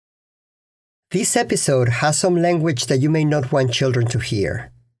This episode has some language that you may not want children to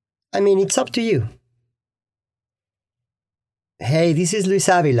hear. I mean, it's up to you. Hey, this is Luis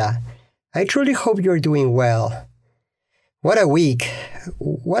Avila. I truly hope you're doing well. What a week,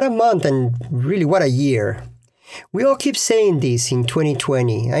 what a month, and really what a year. We all keep saying this in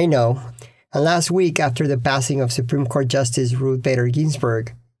 2020, I know. And last week, after the passing of Supreme Court Justice Ruth Bader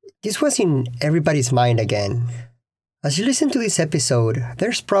Ginsburg, this was in everybody's mind again. As you listen to this episode,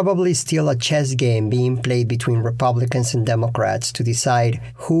 there's probably still a chess game being played between Republicans and Democrats to decide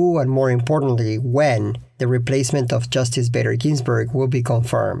who, and more importantly, when, the replacement of Justice Bader Ginsburg will be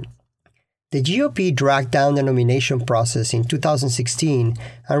confirmed. The GOP dragged down the nomination process in 2016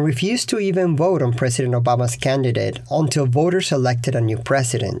 and refused to even vote on President Obama's candidate until voters elected a new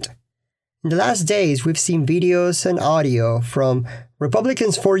president. In the last days, we've seen videos and audio from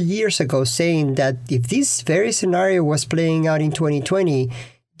Republicans 4 years ago saying that if this very scenario was playing out in 2020,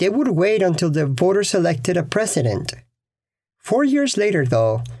 they would wait until the voters elected a president. 4 years later,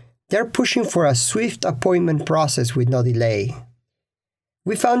 though, they're pushing for a swift appointment process with no delay.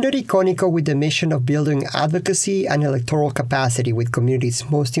 We founded Icónico with the mission of building advocacy and electoral capacity with communities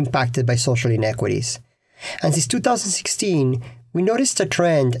most impacted by social inequities. And since 2016, we noticed a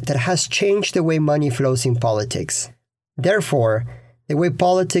trend that has changed the way money flows in politics. Therefore, the way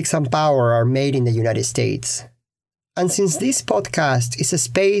politics and power are made in the United States. And since this podcast is a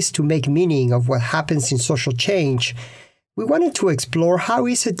space to make meaning of what happens in social change, we wanted to explore how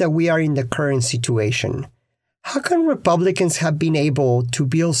is it that we are in the current situation. How can Republicans have been able to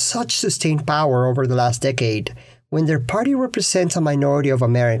build such sustained power over the last decade when their party represents a minority of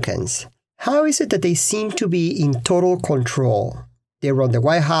Americans? How is it that they seem to be in total control? They run the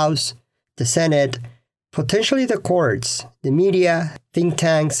White House, the Senate, potentially the courts, the media, think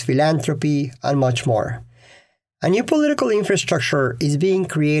tanks, philanthropy, and much more. A new political infrastructure is being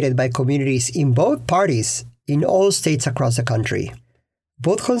created by communities in both parties in all states across the country.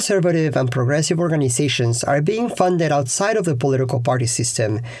 Both conservative and progressive organizations are being funded outside of the political party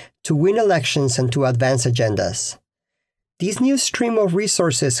system to win elections and to advance agendas. This new stream of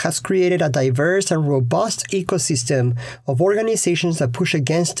resources has created a diverse and robust ecosystem of organizations that push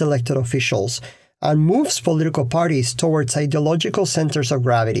against elected officials and moves political parties towards ideological centers of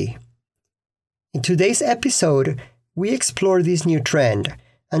gravity. In today's episode, we explore this new trend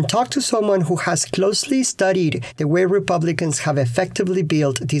and talk to someone who has closely studied the way Republicans have effectively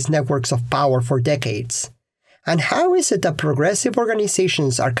built these networks of power for decades. And how is it that progressive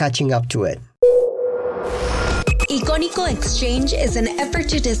organizations are catching up to it? Icónico Exchange is an effort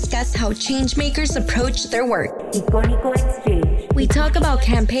to discuss how changemakers approach their work. Icónico Exchange. We talk about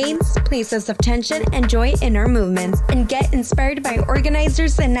campaigns, places of tension, and joy in our movements, and get inspired by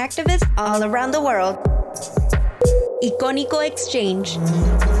organizers and activists all around the world. Icónico Exchange.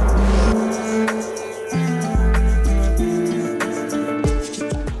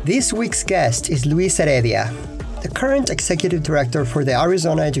 This week's guest is Luis Heredia, the current executive director for the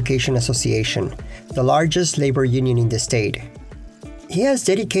Arizona Education Association, the largest labor union in the state. He has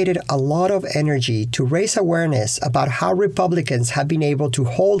dedicated a lot of energy to raise awareness about how Republicans have been able to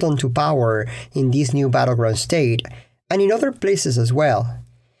hold on to power in this new battleground state, and in other places as well.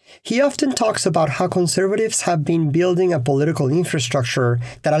 He often talks about how conservatives have been building a political infrastructure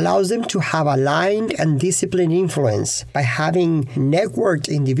that allows them to have aligned and disciplined influence by having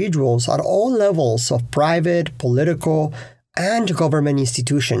networked individuals at all levels of private, political, and government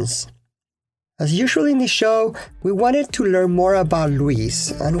institutions. As usual in this show, we wanted to learn more about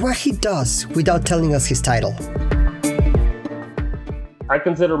Luis and what he does without telling us his title. I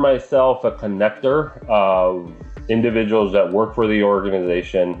consider myself a connector of individuals that work for the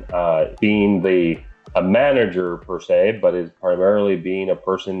organization, being a manager per se, but is primarily being a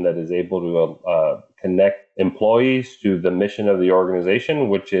person that is able to connect employees to the mission of the organization,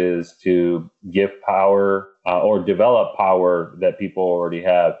 which is to give power or develop power that people already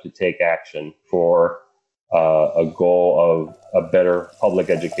have to take action for a goal of a better public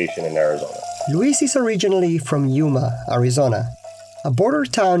education in Arizona. Luis is originally from Yuma, Arizona, a border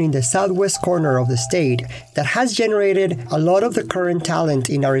town in the southwest corner of the state that has generated a lot of the current talent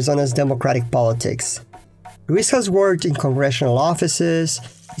in Arizona's democratic politics. Luis has worked in congressional offices,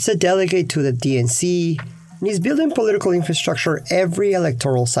 he's a delegate to the DNC, and he's building political infrastructure every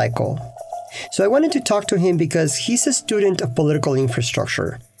electoral cycle. So I wanted to talk to him because he's a student of political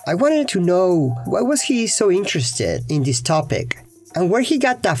infrastructure. I wanted to know why was he so interested in this topic and where he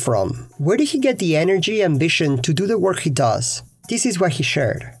got that from. Where did he get the energy and ambition to do the work he does? This is what he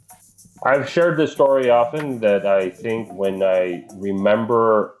shared. I've shared this story often that I think when I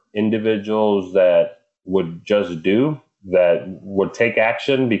remember individuals that would just do that would take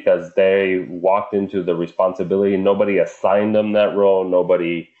action because they walked into the responsibility. Nobody assigned them that role.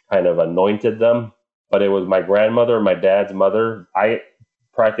 Nobody kind of anointed them. But it was my grandmother, my dad's mother. I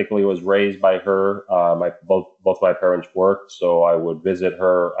practically was raised by her. Both my parents worked, so I would visit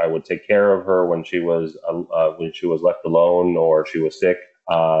her. I would take care of her when she was left alone or she was sick.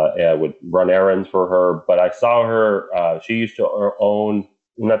 And I would run errands for her. But I saw her. She used to own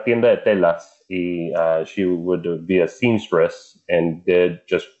una tienda de telas. She would be a seamstress and did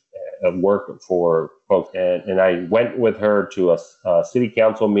just work for folks. And I went with her to a city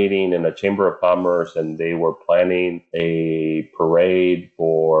council meeting in a chamber of commerce, and they were planning a parade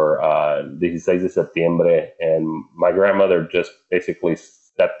for 16 de septiembre. And my grandmother just basically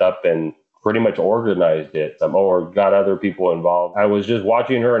stepped up and pretty much organized it or got other people involved. I was just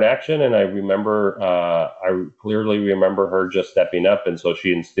watching her in action, and I clearly remember her just stepping up. And so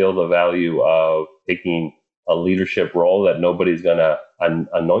she instilled the value of taking a leadership role that nobody's going to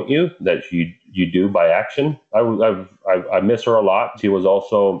anoint you, that you do by action. I miss her a lot. She was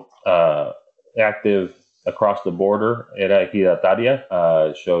also active across the border, era ejidataria.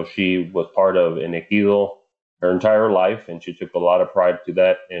 So she was part of an ejido her entire life, and she took a lot of pride to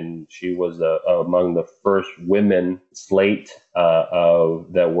that. And she was among the first women slate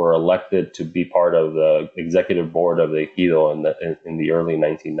that were elected to be part of the executive board of the ejido in the early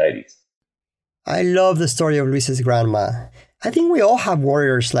 1990s. I love the story of Luis's grandma. I think we all have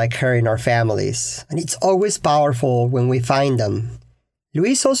warriors like her in our families, and it's always powerful when we find them.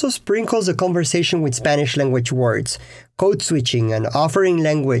 Luis also sprinkles the conversation with Spanish language words, code switching and offering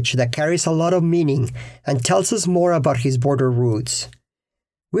language that carries a lot of meaning and tells us more about his border roots.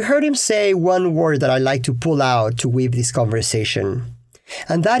 We heard him say one word that I like to pull out to weave this conversation,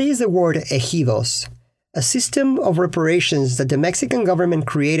 and that is the word ejidos, a system of reparations that the Mexican government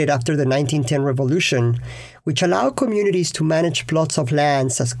created after the 1910 revolution, which allowed communities to manage plots of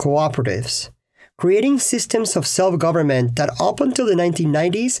lands as cooperatives, creating systems of self-government that up until the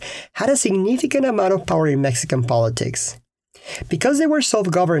 1990s had a significant amount of power in Mexican politics. Because they were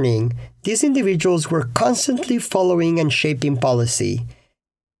self-governing, these individuals were constantly following and shaping policy.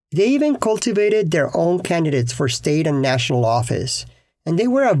 They even cultivated their own candidates for state and national office, and they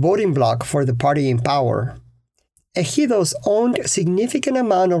were a voting bloc for the party in power. Ejidos owned a significant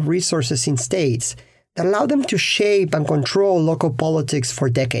amount of resources in states that allowed them to shape and control local politics for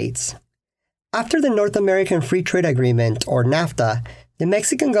decades. After the North American Free Trade Agreement, or NAFTA, the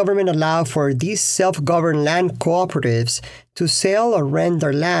Mexican government allowed for these self-governed land cooperatives to sell or rent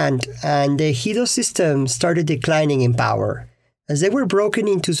their land, and the ejido system started declining in power, as they were broken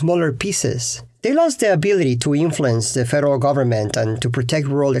into smaller pieces. They lost the ability to influence the federal government and to protect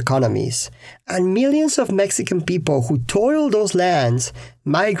rural economies, and millions of Mexican people who toiled those lands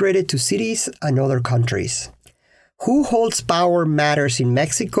migrated to cities and other countries. Who holds power matters in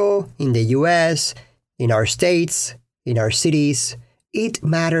Mexico, in the US, in our states, in our cities. It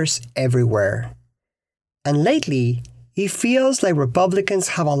matters everywhere. And lately, it feels like Republicans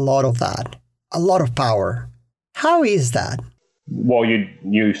have a lot of that, a lot of power. How is that? Well,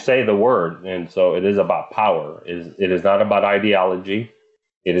 you say the word, and so it is about power. It is not about ideology.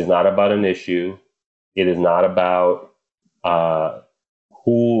 It is not about an issue. It is not about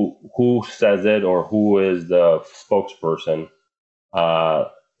who says it or who is the spokesperson.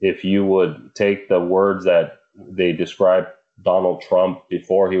 If you would take the words that they described Donald Trump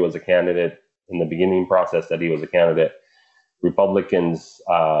before he was a candidate, in the beginning process that he was a candidate, Republicans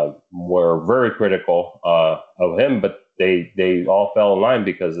were very critical of him, but they all fell in line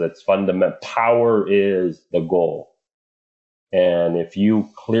because it's fundamental. Power is the goal. And if you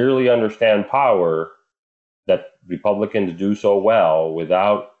clearly understand power, that Republicans do so well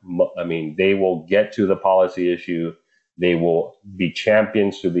they will get to the policy issue. They will be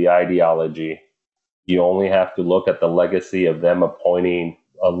champions to the ideology. You only have to look at the legacy of them appointing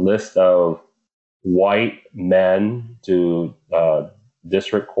a list of white men to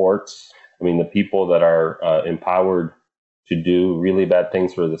district courts. The people that are empowered to do really bad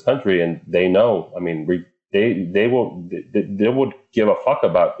things for this country, and they know. They would give a fuck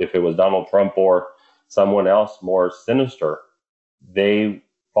about if it was Donald Trump or someone else more sinister. They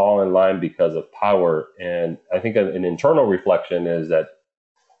fall in line because of power. And I think an internal reflection is that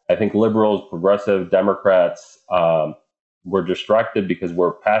I think liberals, progressive Democrats were distracted because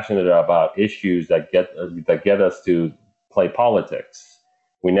we're passionate about issues that get us to play politics.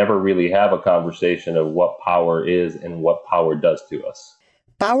 We never really have a conversation of what power is and what power does to us.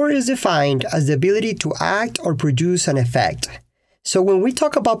 Power is defined as the ability to act or produce an effect. So when we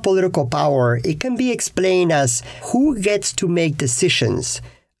talk about political power, it can be explained as who gets to make decisions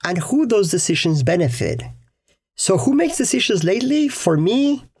and who those decisions benefit. So who makes decisions lately? For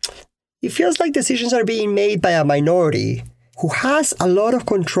me, it feels like decisions are being made by a minority who has a lot of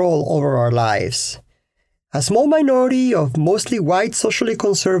control over our lives. A small minority of mostly white, socially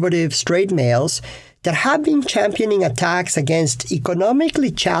conservative, straight males that have been championing attacks against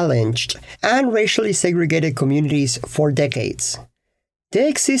economically challenged and racially segregated communities for decades. They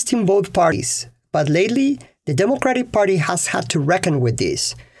exist in both parties, but lately, the Democratic Party has had to reckon with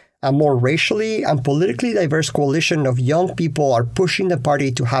this. A more racially and politically diverse coalition of young people are pushing the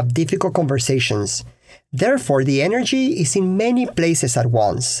party to have difficult conversations. Therefore, the energy is in many places at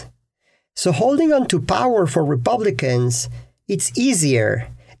once. So holding on to power for Republicans, it's easier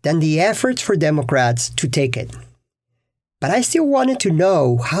than the efforts for Democrats to take it. But I still wanted to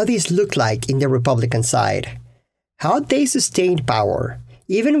know how this looked like in the Republican side. How they sustained power,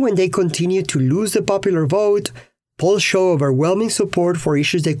 even when they continued to lose the popular vote. Polls show overwhelming support for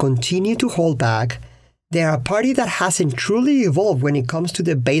issues they continue to hold back. They are a party that hasn't truly evolved when it comes to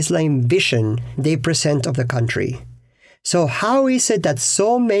the baseline vision they present of the country. So how is it that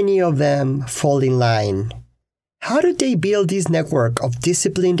so many of them fall in line? How did they build this network of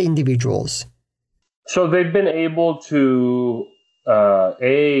disciplined individuals? So they've been able to,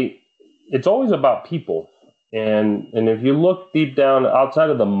 it's always about people. And if you look deep down outside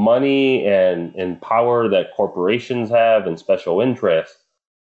of the money and power that corporations have and special interests,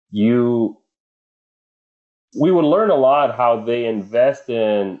 we would learn a lot how they invest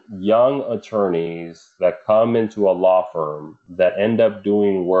in young attorneys that come into a law firm that end up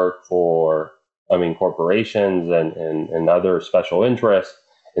doing work for, corporations and other special interests.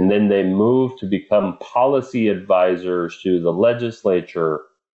 And then they move to become policy advisors to the legislature.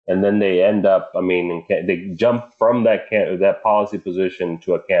 And then they end up, they jump from that policy position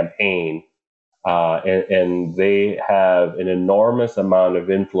to a campaign, and they have an enormous amount of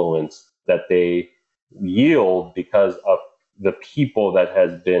influence that they yield because of the people that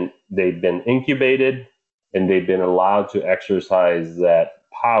they've been incubated, and they've been allowed to exercise that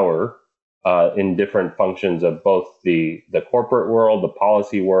power in different functions of both the corporate world, the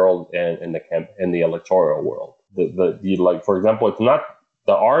policy world, and the electoral world. For example, it's not.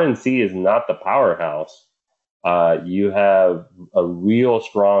 The RNC is not the powerhouse. You have a real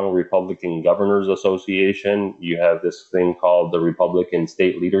strong Republican Governors Association. You have this thing called the Republican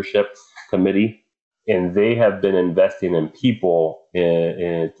State Leadership Committee, and they have been investing in people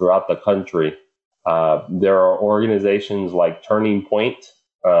throughout the country. There are organizations like Turning Point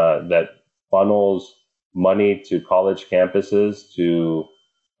that funnels money to college campuses to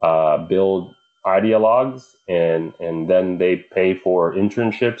build ideologues, and then they pay for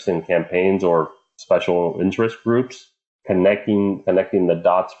internships and campaigns or special interest groups, connecting the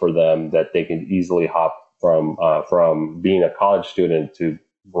dots for them that they can easily hop from being a college student to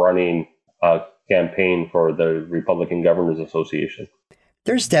running a campaign for the Republican Governors Association.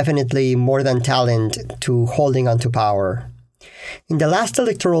 There's definitely more than talent to holding on to power. In the last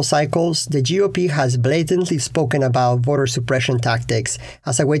electoral cycles, the GOP has blatantly spoken about voter suppression tactics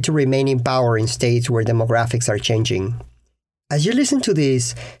as a way to remain in power in states where demographics are changing. As you listen to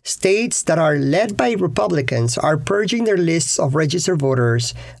this, states that are led by Republicans are purging their lists of registered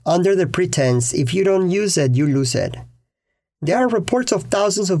voters under the pretense if you don't use it, you lose it. There are reports of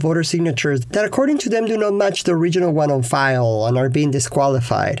thousands of voter signatures that according to them do not match the original one on file and are being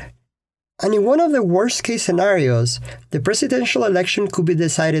disqualified. And in one of the worst-case scenarios, the presidential election could be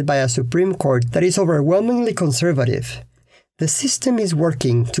decided by a Supreme Court that is overwhelmingly conservative. The system is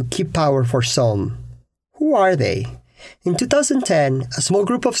working to keep power for some. Who are they? In 2010, a small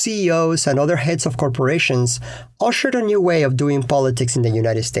group of CEOs and other heads of corporations ushered a new way of doing politics in the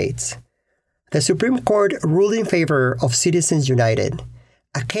United States. The Supreme Court ruled in favor of Citizens United,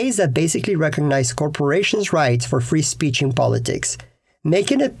 a case that basically recognized corporations' rights for free speech in politics,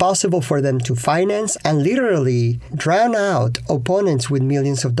 making it possible for them to finance and literally drown out opponents with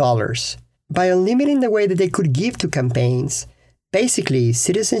millions of dollars. By limiting the way that they could give to campaigns, basically,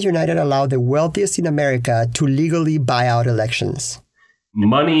 Citizens United allowed the wealthiest in America to legally buy out elections.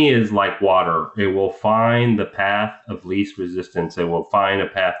 Money is like water. It will find the path of least resistance. It will find a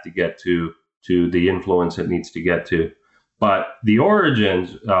path to get to the influence it needs to get to. But the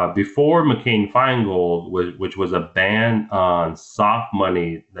origins, before McCain-Feingold, which was a ban on soft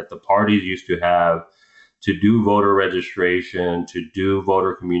money that the parties used to have to do voter registration, to do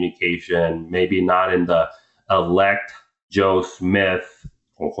voter communication, maybe not in the elect Joe Smith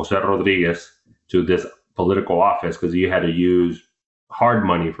or Jose Rodriguez to this political office, because you had to use hard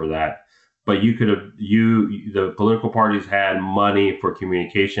money for that. But the political parties had money for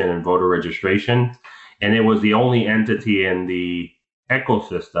communication and voter registration. And it was the only entity in the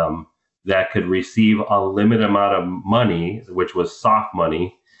ecosystem that could receive a limited amount of money, which was soft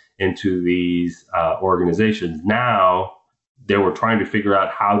money, into these organizations. Now they were trying to figure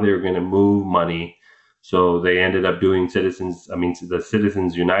out how they were going to move money. So they ended up doing the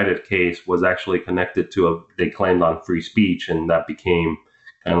Citizens United case was actually connected to they claimed on free speech, and that became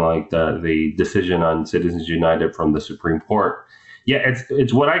kind of like the decision on Citizens United from the Supreme Court. Yeah,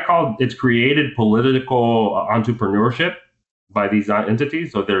 it's what I call, it's created political entrepreneurship by these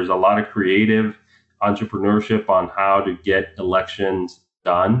entities. So there's a lot of creative entrepreneurship on how to get elections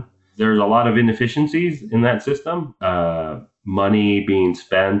done. There's a lot of inefficiencies in that system. Money being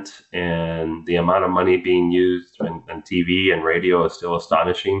spent and the amount of money being used on TV and radio is still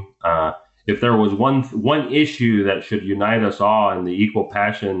astonishing. If there was one issue that should unite us all in the equal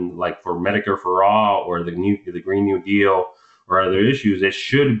passion, like for Medicare for All or the Green New Deal or other issues, it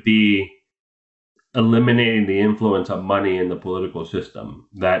should be eliminating the influence of money in the political system.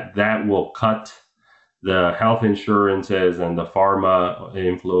 That will cut the health insurances and the pharma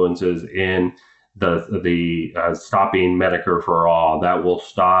influences in the stopping Medicare for All. That will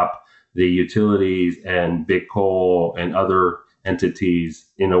stop the utilities and big coal and other entities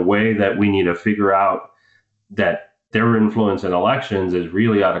in a way that we need to figure out that their influence in elections is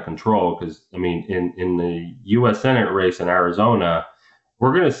really out of control. Because, I mean, in the U.S. Senate race in Arizona,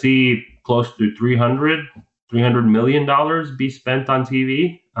 we're going to see close to $300 million be spent on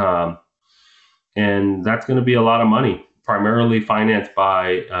TV. And that's going to be a lot of money, primarily financed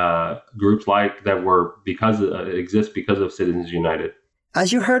by groups like that exist because of Citizens United.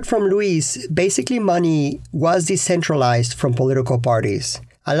 As you heard from Luis, basically money was decentralized from political parties,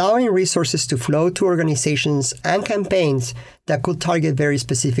 allowing resources to flow to organizations and campaigns that could target very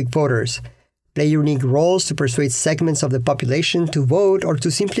specific voters, play unique roles to persuade segments of the population to vote or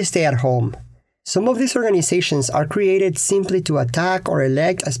to simply stay at home. Some of these organizations are created simply to attack or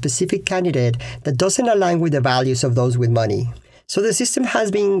elect a specific candidate that doesn't align with the values of those with money. So the system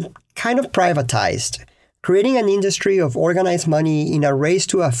has been kind of privatized, creating an industry of organized money in a race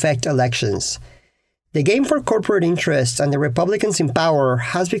to affect elections. The game for corporate interests and the Republicans in power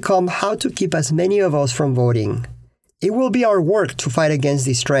has become how to keep as many of us from voting. It will be our work to fight against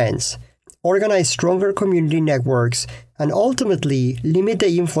these trends, organize stronger community networks, and ultimately limit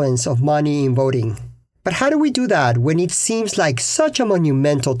the influence of money in voting. But how do we do that when it seems like such a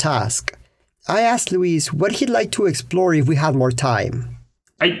monumental task? I asked Luis what he'd like to explore if we had more time.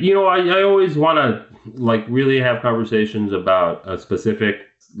 I always want to really have conversations about a specific,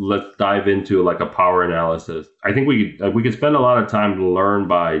 let's dive into like a power analysis. I think we could spend a lot of time to learn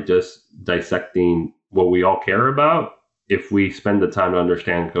by just dissecting what we all care about if we spend the time to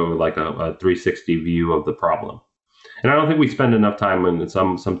understand like a 360 view of the problem. And I don't think we spend enough time on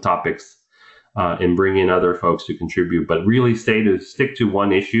some topics in bringing other folks to contribute, but really stick to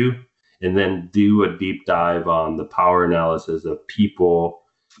one issue and then do a deep dive on the power analysis of people,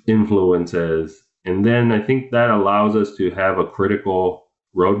 influences. And then I think that allows us to have a critical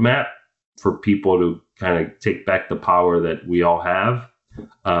roadmap for people to kind of take back the power that we all have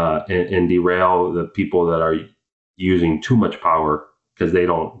and derail the people that are using too much power because they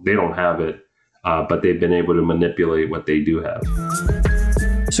don't have it, but they've been able to manipulate what they do have.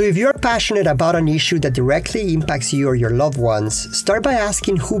 So if you're passionate about an issue that directly impacts you or your loved ones, start by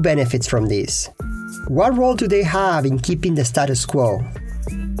asking who benefits from this. What role do they have in keeping the status quo?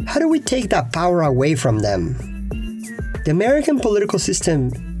 How do we take that power away from them? The American political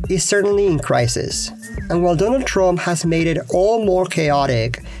system is certainly in crisis, and while Donald Trump has made it all more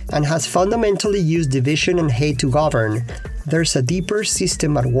chaotic and has fundamentally used division and hate to govern, there's a deeper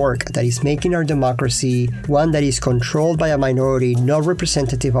system at work that is making our democracy one that is controlled by a minority not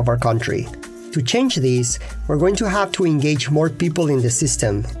representative of our country. To change this, we're going to have to engage more people in the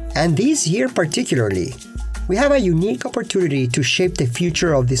system, and this year particularly. We have a unique opportunity to shape the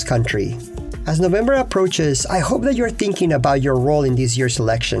future of this country. As November approaches, I hope that you're thinking about your role in this year's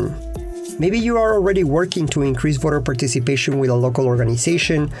election. Maybe you are already working to increase voter participation with a local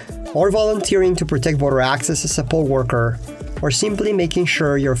organization, or volunteering to protect voter access as a poll worker, or simply making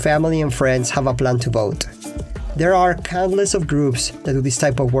sure your family and friends have a plan to vote. There are countless of groups that do this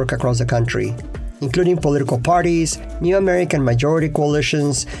type of work across the country, including political parties, New American Majority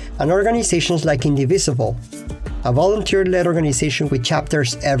coalitions, and organizations like Indivisible, a volunteer-led organization with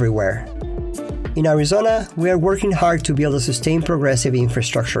chapters everywhere. In Arizona, we are working hard to build a sustained progressive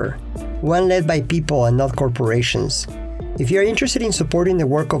infrastructure, one led by people and not corporations. If you're interested in supporting the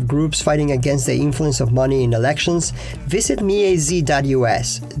work of groups fighting against the influence of money in elections, visit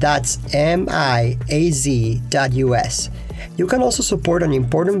miaz.us. That's miaz.us. You can also support an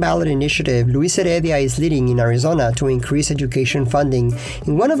important ballot initiative Luis Heredia is leading in Arizona to increase education funding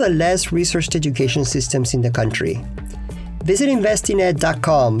in one of the less researched education systems in the country. Visit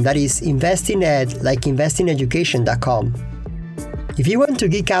investined.com, that is investined like investineducation.com. If you want to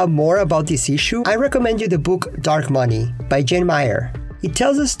geek out more about this issue, I recommend you the book Dark Money by Jane Mayer. It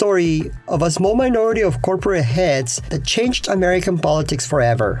tells the story of a small minority of corporate heads that changed American politics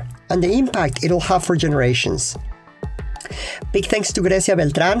forever, and the impact it'll have for generations. Big thanks to Grecia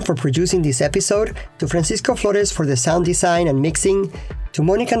Beltran for producing this episode, to Francisco Flores for the sound design and mixing, to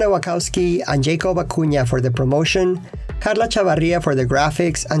Monica Nowakowski and Jacob Acuna for the promotion, Carla Chavarria for the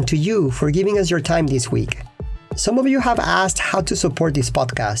graphics, and to you for giving us your time this week. Some of you have asked how to support this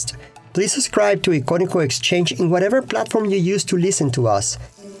podcast. Please subscribe to Iconico Exchange in whatever platform you use to listen to us,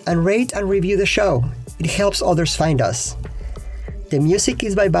 and rate and review the show. It helps others find us. The music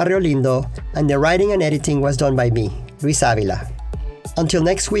is by Barrio Lindo, and the writing and editing was done by me, Luis Avila. Until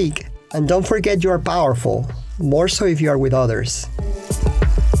next week, and don't forget you are powerful, more so if you are with others.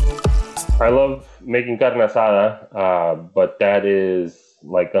 I love making carne asada, but that is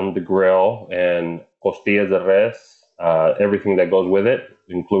like on the grill and costillas de res, everything that goes with it,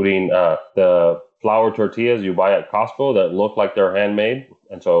 including the flour tortillas you buy at Costco that look like they're handmade.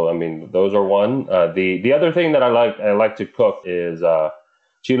 And so, I mean, those are one. The other thing that I like to cook is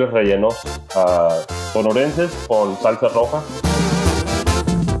chiles rellenos sonorenses con salsa roja.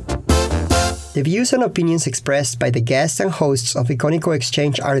 The views and opinions expressed by the guests and hosts of Iconico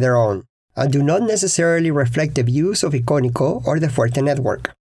Exchange are their own, and do not necessarily reflect the views of Iconico or the Fuerte Network.